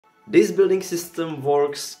This building system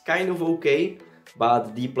works kind of okay,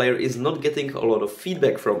 but the player is not getting a lot of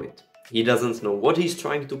feedback from it. He doesn't know what he's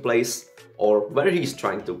trying to place or where he's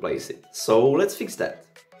trying to place it. So let's fix that.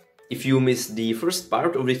 If you missed the first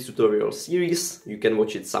part of this tutorial series, you can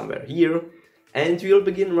watch it somewhere here. And we'll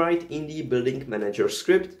begin right in the building manager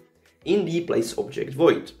script in the place object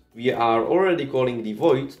void. We are already calling the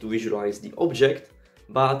void to visualize the object,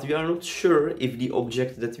 but we are not sure if the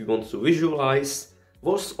object that we want to visualize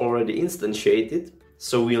was already instantiated,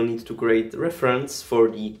 so we'll need to create a reference for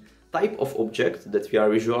the type of object that we are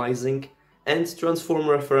visualizing and transform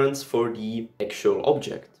reference for the actual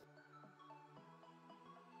object.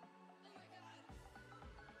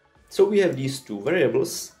 So we have these two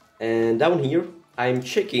variables, and down here I'm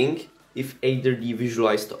checking if either the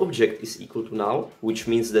visualized object is equal to null, which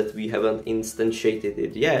means that we haven't instantiated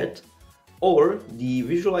it yet, or the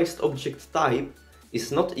visualized object type is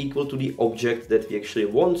not equal to the object that we actually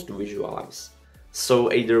want to visualize. So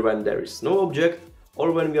either when there is no object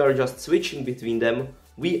or when we are just switching between them,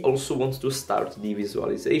 we also want to start the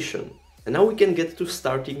visualization. And now we can get to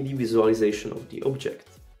starting the visualization of the object.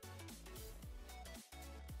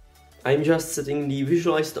 I'm just setting the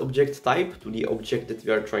visualized object type to the object that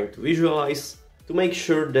we are trying to visualize to make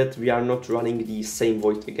sure that we are not running the same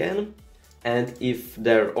void again, and if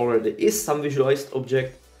there already is some visualized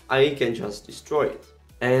object, I can just destroy it.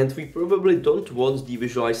 And we probably don't want the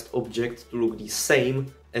visualized object to look the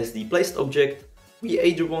same as the placed object. We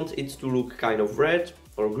either want it to look kind of red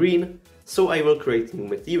or green, so I will create new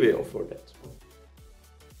material for that.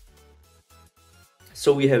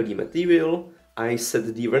 So we have the material. I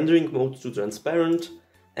set the rendering mode to transparent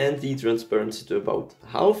and the transparency to about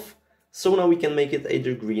half. So now we can make it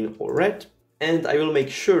either green or red, and I will make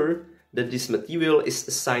sure that this material is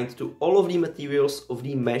assigned to all of the materials of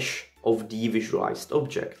the mesh of the visualized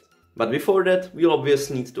object. But before that, we'll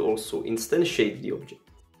obviously need to also instantiate the object.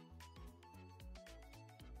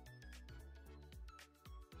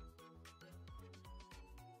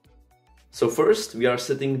 So first we are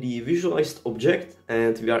setting the visualized object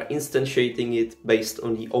and we are instantiating it based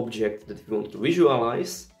on the object that we want to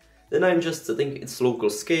visualize. Then I'm just setting its local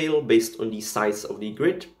scale based on the size of the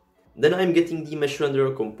grid. Then I'm getting the mesh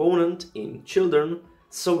renderer component in children,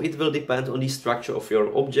 so it will depend on the structure of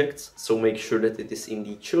your objects, so make sure that it is in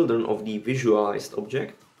the children of the visualized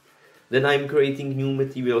object. Then I'm creating new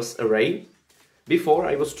materials array. Before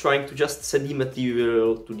I was trying to just set the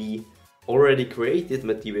material to the already created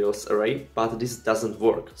materials array, but this doesn't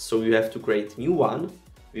work, so you have to create new one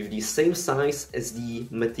with the same size as the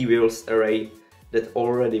materials array that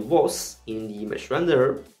already was in the mesh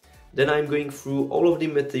renderer. Then I'm going through all of the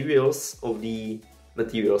materials of the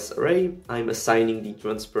materials array. I'm assigning the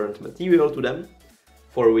transparent material to them,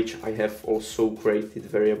 for which I have also created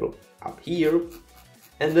variable up here.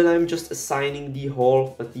 And then I'm just assigning the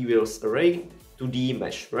whole materials array to the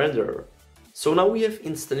mesh renderer. So now we have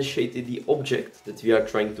instantiated the object that we are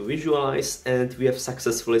trying to visualize, and we have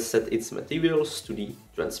successfully set its materials to the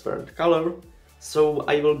transparent color. So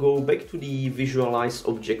I will go back to the visualize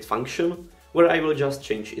object function, where I will just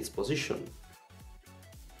change its position.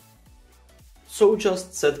 So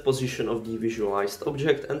just set position of the visualized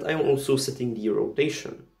object, and I am also setting the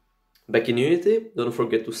rotation. Back in Unity, don't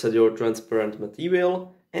forget to set your transparent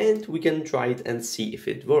material, and we can try it and see if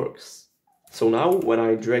it works. So now, when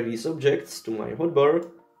I drag these objects to my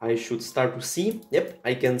hotbar, I should start to see, yep,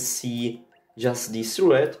 I can see just the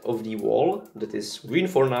silhouette of the wall that is green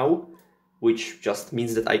for now, which just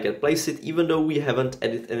means that I can place it even though we haven't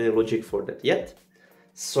added any logic for that yet.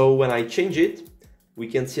 So when I change it, we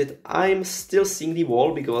can see that I'm still seeing the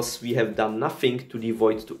wall because we have done nothing to the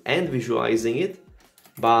void to end visualizing it.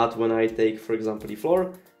 But when I take, for example, the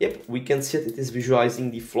floor, yep, we can see that it is visualizing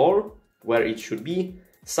the floor where it should be.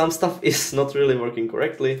 Some stuff is not really working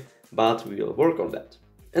correctly, but we will work on that.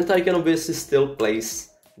 And I can obviously still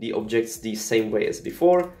place the objects the same way as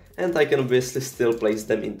before, and I can obviously still place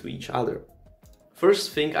them into each other.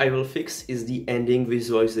 First thing I will fix is the ending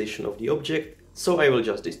visualization of the object, so I will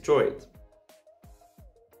just destroy it.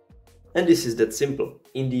 And this is that simple.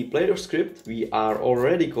 In the player script, we are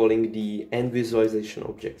already calling the end visualization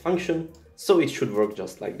object function, so it should work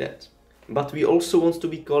just like that. But we also want to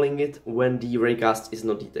be calling it when the raycast is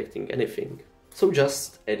not detecting anything. So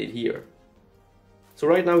just add it here. So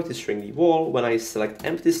right now it is showing the wall. When I select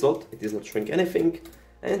empty slot, it is not showing anything.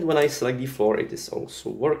 And when I select the floor, it is also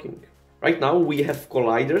working. Right now we have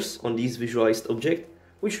colliders on this visualized object,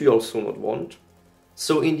 which we also not want.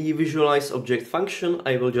 So in the visualize object function,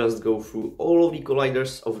 I will just go through all of the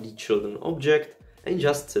colliders of the children object and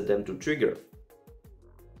just set them to trigger.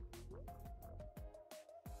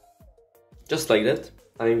 Just like that.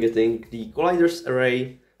 I'm getting the colliders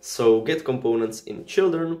array, so get components in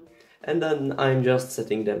children, and then I'm just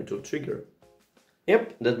setting them to trigger.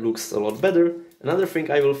 Yep, that looks a lot better. Another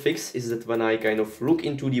thing I will fix is that when I kind of look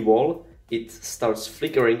into the wall, it starts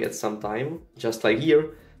flickering at some time, just like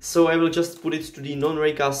here, so I will just put it to the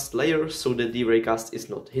non-raycast layer so that the raycast is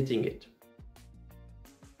not hitting it.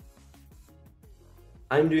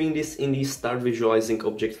 I'm doing this in the start visualizing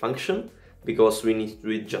object function, because we need to do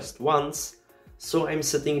it just once. So I'm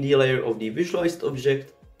setting the layer of the visualized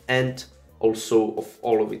object and also of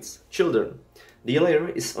all of its children. The layer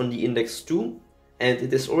is on the index 2 and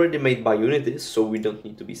it is already made by Unity, so we don't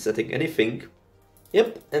need to be setting anything.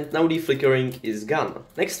 Yep, and now the flickering is gone.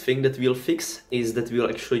 Next thing that we'll fix is that we'll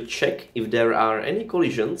actually check if there are any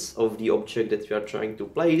collisions of the object that we are trying to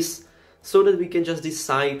place, so that we can just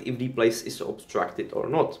decide if the place is obstructed or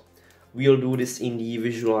not. We'll do this in the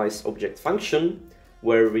visualize object function,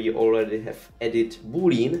 where we already have added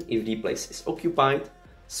boolean if the place is occupied.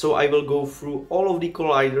 So I will go through all of the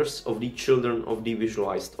colliders of the children of the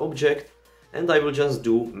visualized object, and I will just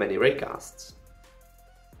do many raycasts.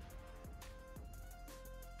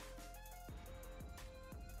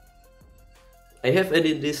 I have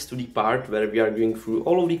added this to the part where we are going through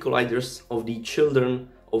all of the colliders of the children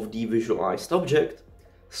of the visualized object.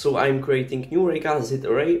 So I'm creating new raycasted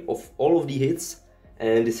array of all of the hits,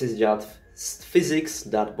 and this is just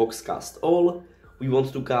physics.boxCastAll. We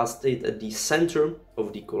want to cast it at the center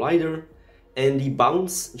of the collider, and the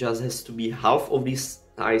bounce just has to be half of the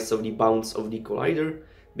size of the bounce of the collider,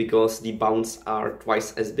 because the bounce are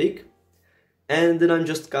twice as big. And then I'm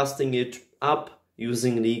just casting it up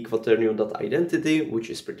using the quaternion.identity, which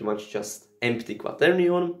is pretty much just empty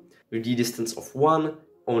quaternion, with the distance of 1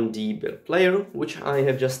 on the build layer, which I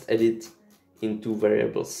have just added into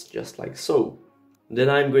variables just like so.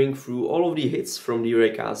 Then I'm going through all of the hits from the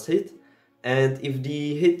raycast hit, and if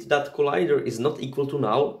the hit.collider is not equal to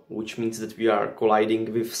null, which means that we are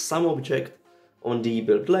colliding with some object on the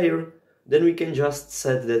build layer, then we can just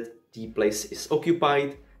set that the place is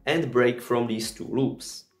occupied and break from these two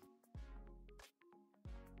loops.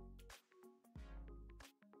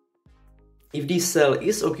 If the cell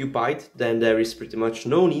is occupied, then there is pretty much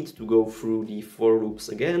no need to go through the for loops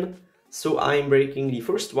again, so I'm breaking the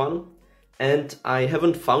first one, and I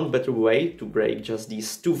haven't found better way to break just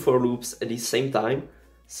these two for loops at the same time,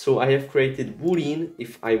 so I have created boolean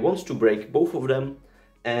if I want to break both of them,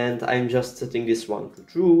 and I'm just setting this one to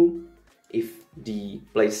true if the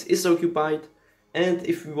place is occupied, and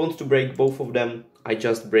if we want to break both of them, I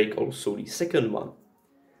just break also the second one.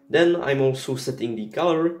 Then I'm also setting the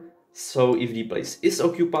color. So if the place is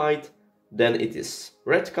occupied, then it is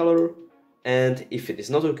red color, and if it is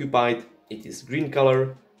not occupied, it is green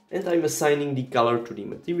color, and I'm assigning the color to the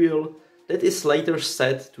material that is later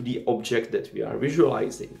set to the object that we are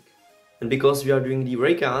visualizing. And because we are doing the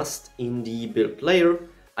raycast in the build layer,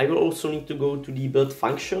 I will also need to go to the build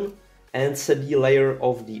function and set the layer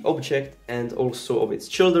of the object and also of its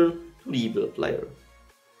children to the build layer.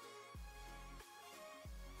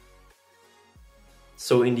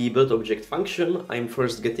 So in the build object function, I'm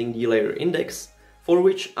first getting the layer index, for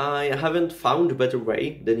which I haven't found a better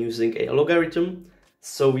way than using a logarithm.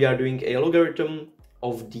 So we are doing a logarithm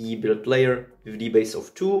of the build layer with the base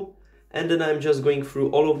of 2, and then I'm just going through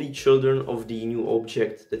all of the children of the new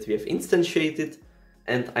object that we have instantiated,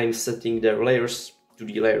 and I'm setting their layers to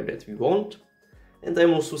the layer that we want, and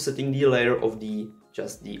I'm also setting the layer of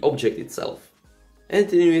just the object itself. And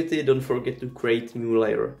in Unity, don't forget to create new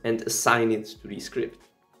layer and assign it to the script.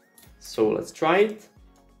 So let's try it.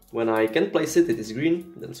 When I can place it, it is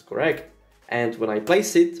green, that's correct. And when I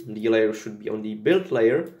place it, the layer should be on the build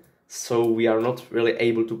layer, so we are not really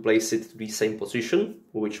able to place it to the same position,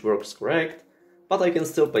 which works correct, but I can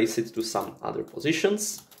still place it to some other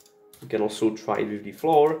positions. You can also try it with the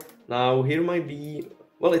floor. Now here might be,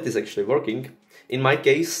 well, it is actually working. In my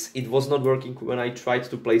case, it was not working when I tried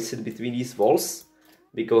to place it between these walls,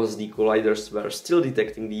 because the colliders were still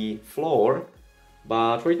detecting the floor,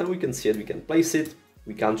 but right now we can see it, we can place it,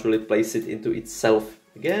 we can't really place it into itself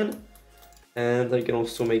again, and I can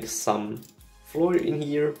also make some floor in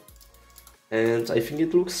here, and I think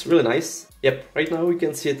it looks really nice. Yep, right now we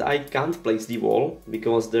can see that I can't place the wall,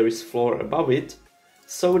 because there is floor above it,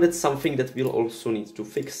 so that's something that we'll also need to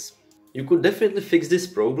fix. You could definitely fix this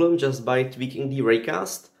problem just by tweaking the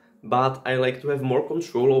raycast, but I like to have more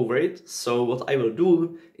control over it, so what I will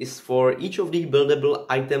do is for each of the buildable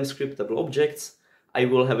item scriptable objects, I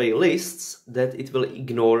will have a list that it will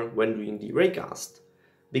ignore when doing the raycast.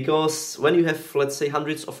 Because when you have, let's say,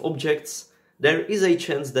 hundreds of objects, there is a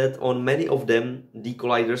chance that on many of them the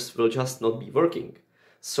colliders will just not be working.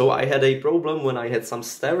 So I had a problem when I had some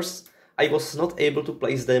stairs. I was not able to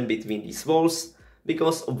place them between these walls,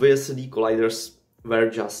 because obviously the colliders were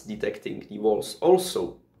just detecting the walls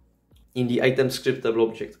also. In the item scriptable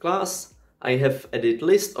object class, I have added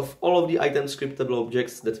list of all of the item scriptable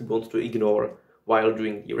objects that we want to ignore while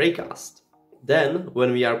doing the raycast. Then,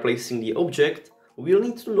 when we are placing the object, we'll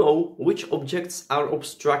need to know which objects are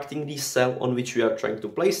obstructing the cell on which we are trying to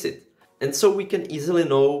place it. And so we can easily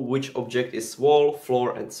know which object is wall,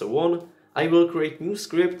 floor, and so on. I will create new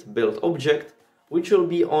script, build object, which will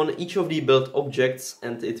be on each of the built objects,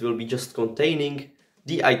 and it will be just containing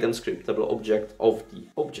the item scriptable object of the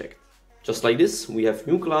object. Just like this, we have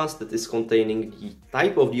new class that is containing the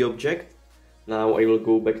type of the object. Now I will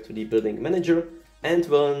go back to the building manager, and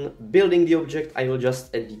when building the object, I will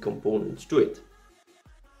just add the component to it.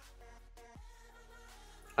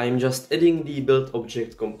 I'm just adding the build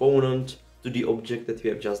object component to the object that we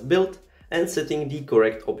have just built and setting the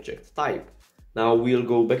correct object type. Now we'll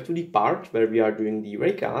go back to the part where we are doing the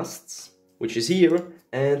raycasts, which is here,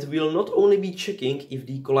 and we'll not only be checking if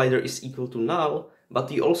the collider is equal to null, but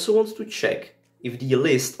we also want to check if the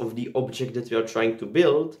list of the object that we are trying to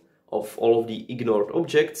build, of all of the ignored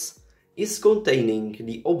objects, is containing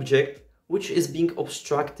the object which is being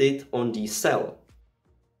obstructed on the cell.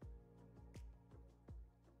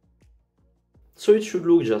 So it should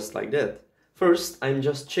look just like that. First, I'm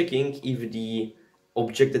just checking if the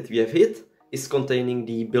object that we have hit is containing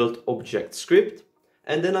the build object script,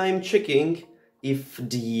 and then I'm checking if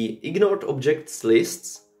the ignored objects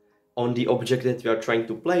lists on the object that we are trying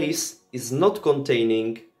to place is not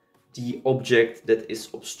containing the object that is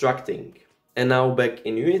obstructing. And now back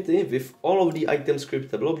in Unity, with all of the item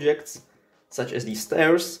scriptable objects, such as the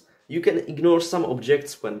stairs, you can ignore some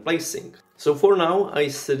objects when placing. So for now, I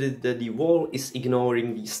set it that the wall is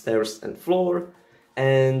ignoring the stairs and floor,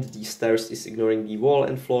 and the stairs is ignoring the wall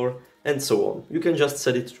and floor, and so on. You can just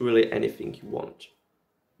set it to really anything you want.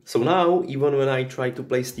 So now, even when I try to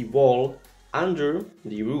place the wall under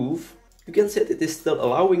the roof, you can see that it is still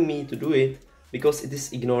allowing me to do it because it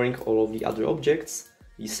is ignoring all of the other objects.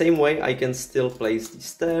 The same way I can still place the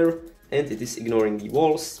stair and it is ignoring the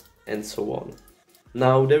walls and so on.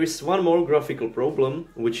 Now there is one more graphical problem,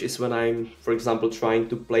 which is when I'm, for example, trying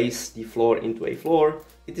to place the floor into a floor,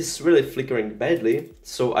 it is really flickering badly,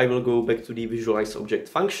 so I will go back to the Visualize Object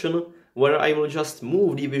function, where I will just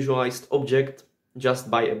move the visualized object just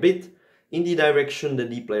by a bit in the direction that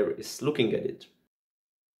the player is looking at it.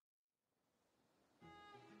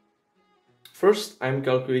 First, I'm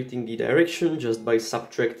calculating the direction just by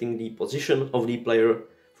subtracting the position of the player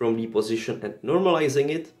from the position and normalizing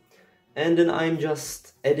it. And then I'm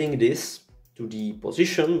just adding this to the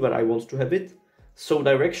position where I want to have it. So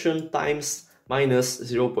direction times minus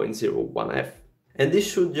 0.01f. And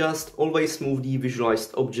this should just always move the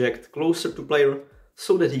visualized object closer to player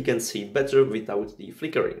so that he can see it better without the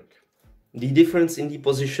flickering. The difference in the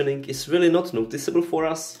positioning is really not noticeable for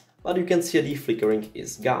us, but you can see the flickering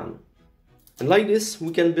is gone. And like this,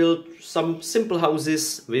 we can build some simple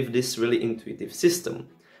houses with this really intuitive system.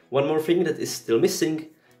 One more thing that is still missing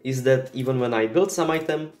is that even when I build some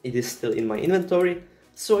item, it is still in my inventory,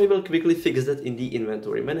 so I will quickly fix that in the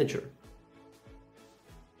inventory manager.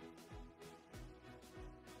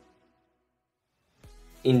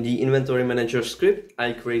 In the inventory manager script,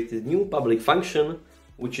 I created a new public function,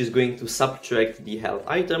 which is going to subtract the held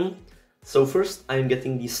item. So first, I'm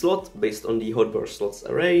getting the slot based on the hotbar slots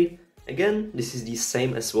array. Again, this is the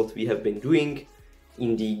same as what we have been doing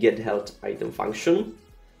in the getHeldItem function.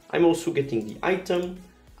 I'm also getting the item.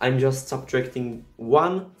 I'm just subtracting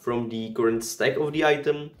 1 from the current stack of the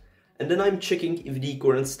item, and then I'm checking if the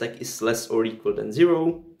current stack is less or equal than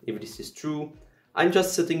 0. If this is true, I'm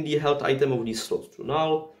just setting the held item of the slot to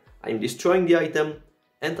null, I'm destroying the item,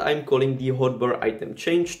 and I'm calling the hotbar item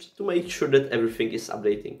changed to make sure that everything is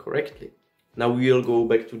updating correctly. Now we'll go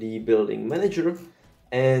back to the building manager,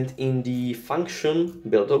 and in the function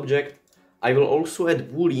build object, I will also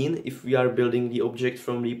add boolean if we are building the object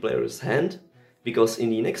from the player's hand, because in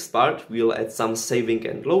the next part we'll add some saving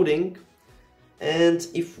and loading, and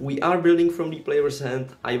if we are building from the player's hand,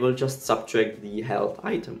 I will just subtract the held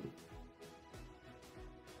item.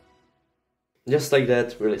 Just like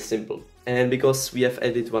that, really simple. And because we have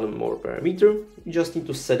added one more parameter, we just need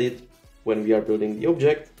to set it when we are building the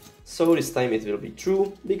object, so this time it will be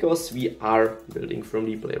true, because we are building from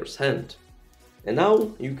the player's hand. And now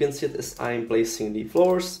you can see it as I'm placing the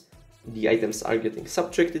floors, the items are getting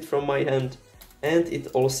subtracted from my hand, and it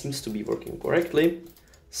all seems to be working correctly.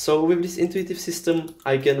 So with this intuitive system,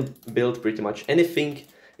 I can build pretty much anything.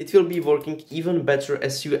 It will be working even better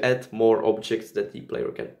as you add more objects that the player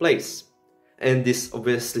can place. And this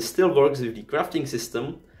obviously still works with the crafting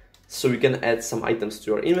system, so you can add some items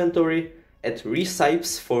to your inventory, add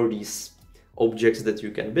recipes for these objects that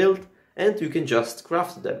you can build, and you can just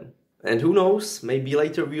craft them. And who knows, maybe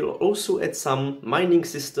later we'll also add some mining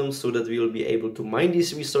systems so that we'll be able to mine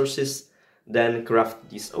these resources, then craft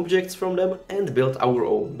these objects from them and build our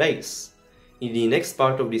own base. In the next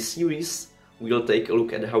part of this series, we'll take a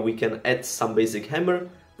look at how we can add some basic hammer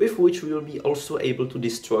with which we will be also able to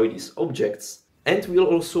destroy these objects. And we'll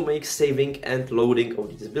also make saving and loading of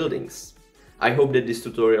these buildings. I hope that this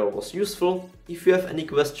tutorial was useful. If you have any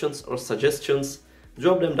questions or suggestions,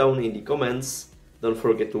 drop them down in the comments. Don't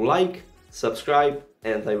forget to like, subscribe,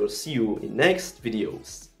 and I will see you in next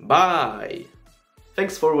videos. Bye!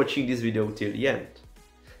 Thanks for watching this video till the end.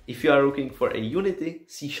 If you are looking for a Unity,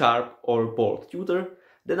 C# or Bolt tutor,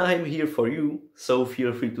 then I am here for you, so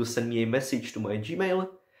feel free to send me a message to my Gmail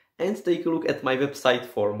and take a look at my website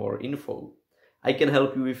for more info. I can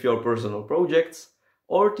help you with your personal projects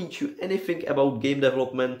or teach you anything about game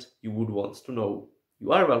development you would want to know.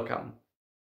 You are welcome.